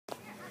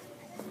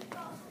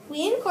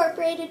We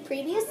incorporated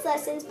previous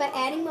lessons by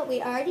adding what we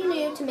already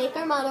knew to make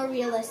our model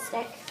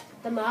realistic.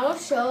 The model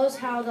shows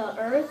how the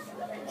Earth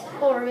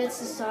orbits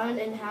the Sun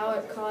and how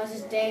it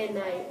causes day and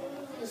night.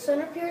 The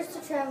Sun appears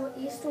to travel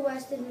east to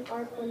west in an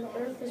arc when the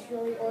Earth is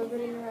really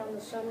orbiting around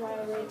the Sun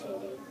while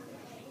rotating.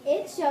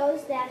 It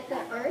shows that the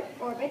Earth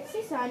orbits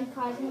the Sun,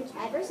 causing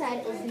whichever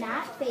side is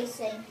not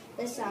facing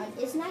the Sun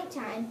is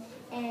nighttime,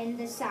 and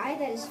the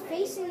side that is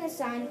facing the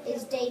Sun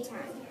is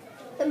daytime.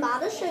 The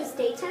model shows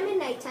daytime and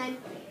nighttime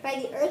by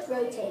the Earth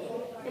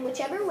rotating, and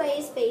whichever way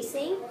is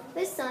facing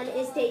the Sun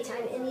is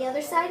daytime, and the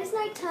other side is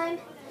nighttime.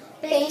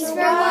 Thanks for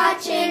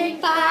watching.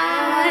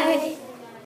 Bye!